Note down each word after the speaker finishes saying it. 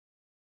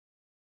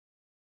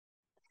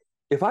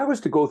If I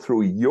was to go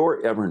through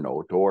your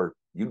Evernote or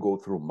you go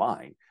through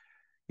mine,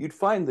 you'd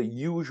find the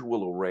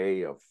usual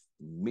array of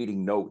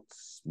meeting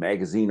notes,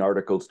 magazine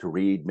articles to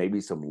read, maybe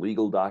some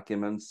legal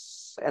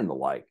documents, and the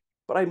like.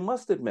 But I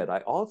must admit, I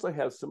also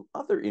have some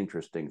other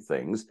interesting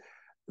things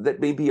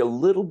that may be a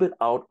little bit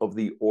out of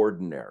the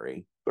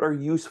ordinary, but are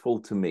useful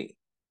to me.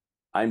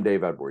 I'm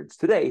Dave Edwards.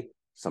 Today,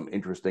 some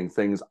interesting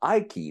things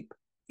I keep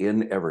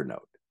in Evernote.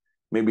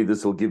 Maybe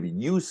this will give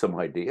you some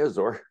ideas,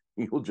 or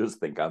you'll just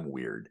think I'm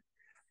weird.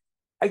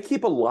 I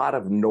keep a lot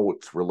of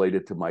notes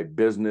related to my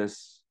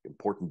business,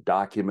 important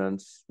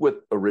documents with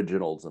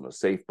originals in a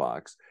safe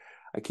box.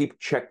 I keep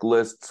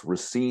checklists,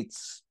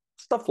 receipts,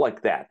 stuff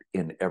like that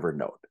in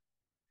Evernote.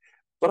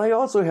 But I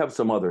also have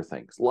some other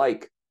things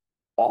like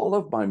all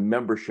of my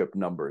membership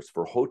numbers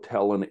for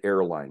hotel and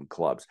airline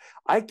clubs.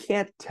 I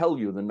can't tell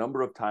you the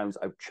number of times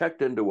I've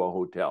checked into a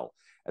hotel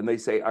and they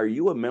say, "Are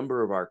you a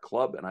member of our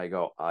club?" And I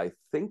go, "I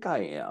think I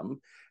am."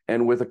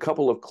 And with a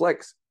couple of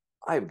clicks,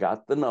 I've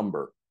got the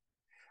number.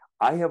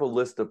 I have a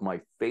list of my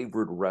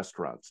favorite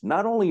restaurants,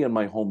 not only in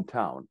my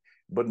hometown,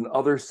 but in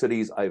other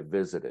cities I've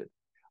visited.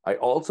 I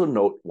also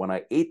note when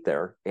I ate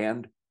there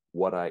and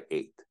what I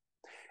ate.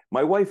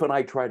 My wife and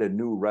I tried a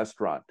new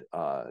restaurant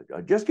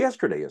just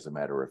yesterday, as a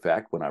matter of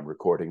fact, when I'm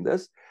recording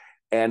this.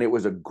 And it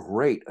was a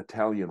great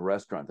Italian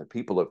restaurant that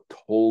people have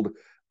told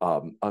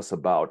us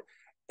about.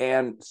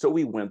 And so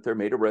we went there,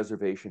 made a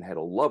reservation, had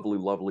a lovely,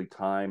 lovely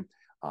time,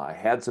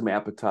 had some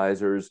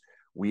appetizers.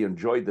 We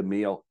enjoyed the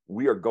meal.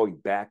 We are going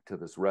back to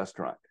this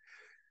restaurant.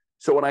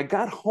 So when I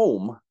got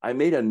home, I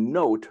made a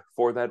note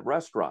for that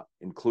restaurant,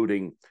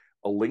 including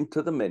a link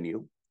to the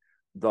menu,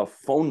 the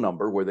phone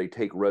number where they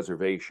take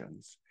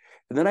reservations.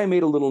 And then I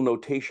made a little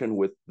notation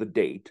with the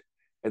date.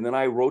 And then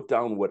I wrote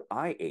down what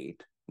I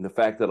ate and the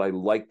fact that I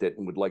liked it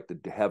and would like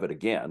to have it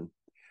again.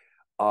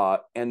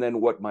 And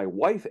then what my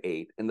wife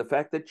ate and the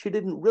fact that she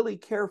didn't really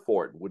care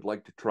for it, would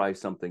like to try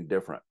something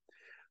different.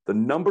 The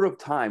number of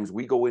times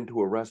we go into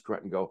a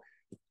restaurant and go,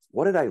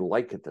 "What did I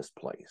like at this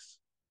place?"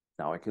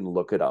 Now I can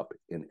look it up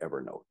in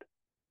Evernote.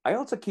 I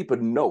also keep a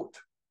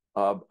note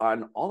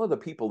on all of the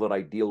people that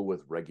I deal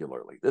with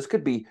regularly. This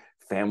could be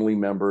family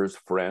members,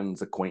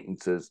 friends,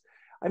 acquaintances.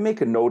 I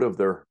make a note of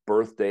their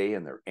birthday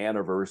and their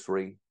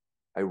anniversary.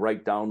 I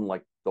write down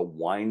like the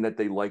wine that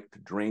they like to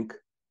drink,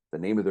 the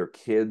name of their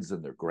kids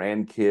and their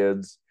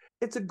grandkids.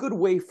 It's a good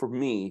way for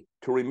me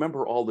to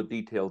remember all the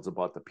details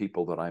about the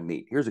people that I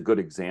meet. Here's a good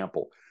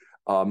example.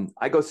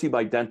 I go see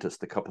my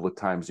dentist a couple of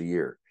times a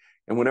year.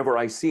 And whenever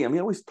I see him, he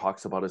always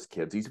talks about his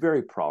kids. He's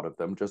very proud of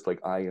them, just like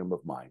I am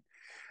of mine.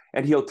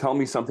 And he'll tell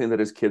me something that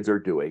his kids are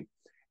doing.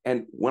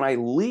 And when I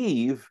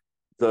leave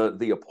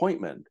the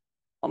appointment,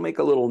 I'll make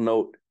a little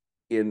note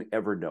in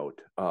Evernote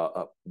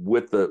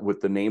with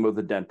the name of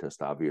the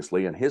dentist,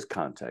 obviously, and his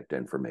contact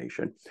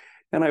information.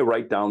 And I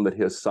write down that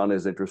his son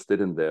is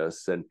interested in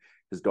this and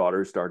his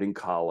daughter's starting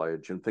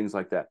college and things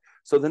like that.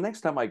 So the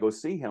next time I go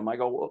see him, I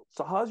go, "Well,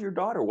 so how's your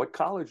daughter? What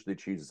college did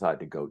she decide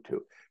to go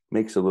to?"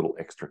 Makes a little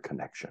extra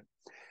connection.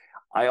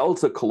 I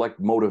also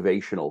collect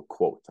motivational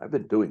quotes. I've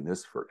been doing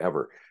this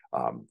forever.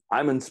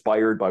 I'm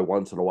inspired by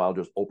once in a while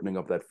just opening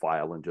up that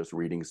file and just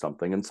reading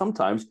something. And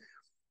sometimes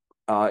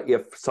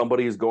if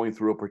somebody is going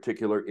through a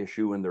particular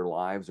issue in their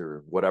lives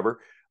or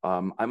whatever,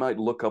 I might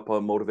look up a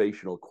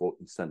motivational quote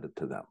and send it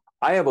to them.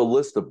 I have a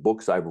list of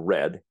books I've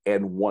read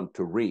and want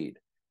to read.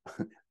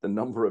 The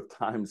number of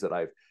times that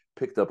I've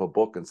picked up a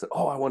book and said,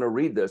 "Oh, I want to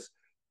read this,"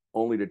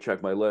 only to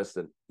check my list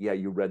and, "Yeah,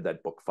 you read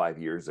that book 5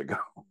 years ago."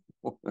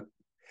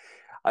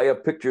 I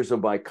have pictures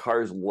of my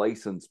car's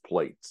license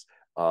plates,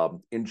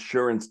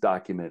 insurance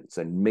documents,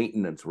 and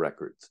maintenance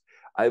records.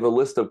 I have a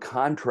list of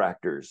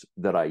contractors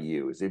that I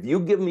use. If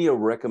you give me a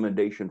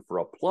recommendation for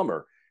a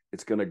plumber,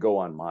 it's going to go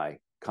on my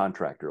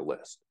contractor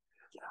list.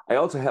 I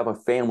also have a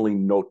family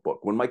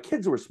notebook. When my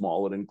kids were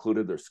small, it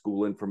included their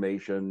school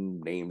information,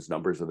 names,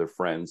 numbers of their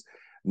friends.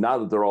 Now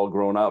that they're all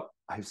grown up,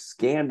 I've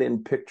scanned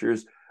in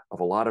pictures of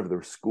a lot of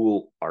their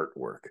school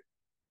artwork.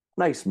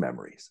 Nice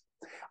memories.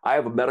 I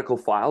have a medical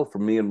file for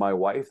me and my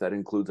wife that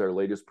includes our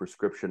latest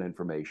prescription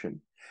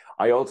information.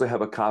 I also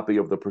have a copy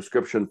of the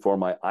prescription for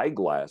my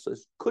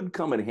eyeglasses. Could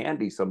come in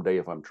handy someday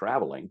if I'm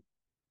traveling.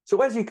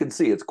 So as you can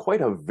see, it's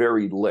quite a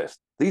varied list.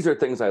 These are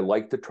things I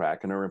like to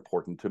track and are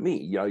important to me.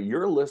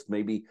 Your list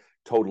may be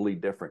totally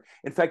different.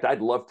 In fact,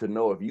 I'd love to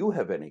know if you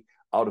have any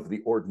out of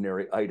the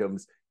ordinary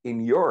items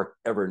in your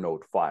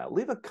Evernote file.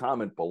 Leave a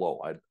comment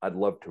below. I'd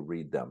love to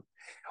read them.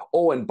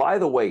 Oh, and by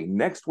the way,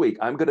 next week,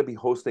 I'm going to be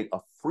hosting a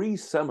free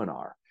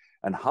seminar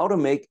on how to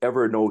make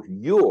Evernote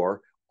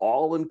your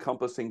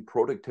all-encompassing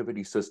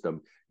productivity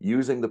system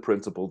using the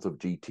principles of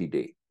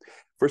GTD.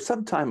 For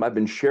some time, I've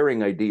been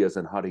sharing ideas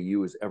on how to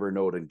use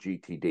Evernote and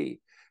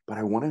GTD, but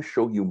I want to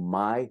show you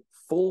my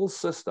full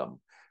system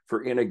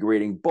for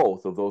integrating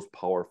both of those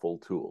powerful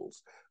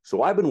tools.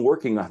 So I've been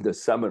working on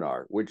this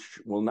seminar,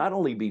 which will not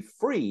only be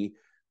free,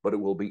 but it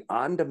will be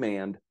on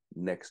demand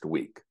next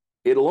week.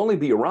 It'll only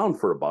be around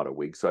for about a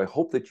week, so I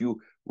hope that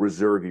you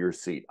reserve your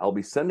seat. I'll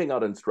be sending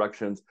out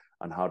instructions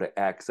on how to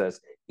access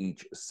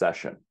each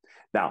session.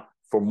 Now,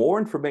 for more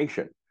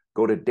information,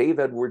 Go to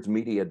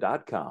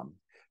daveedwardsmedia.com,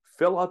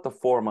 fill out the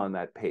form on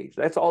that page.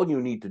 That's all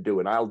you need to do,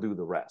 and I'll do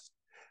the rest.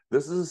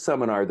 This is a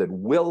seminar that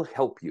will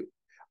help you.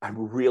 I'm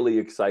really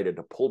excited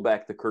to pull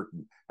back the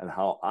curtain on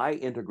how I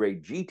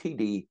integrate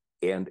GTD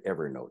and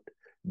Evernote.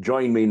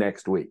 Join me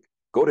next week.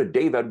 Go to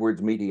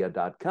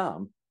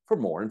daveedwardsmedia.com for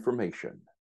more information.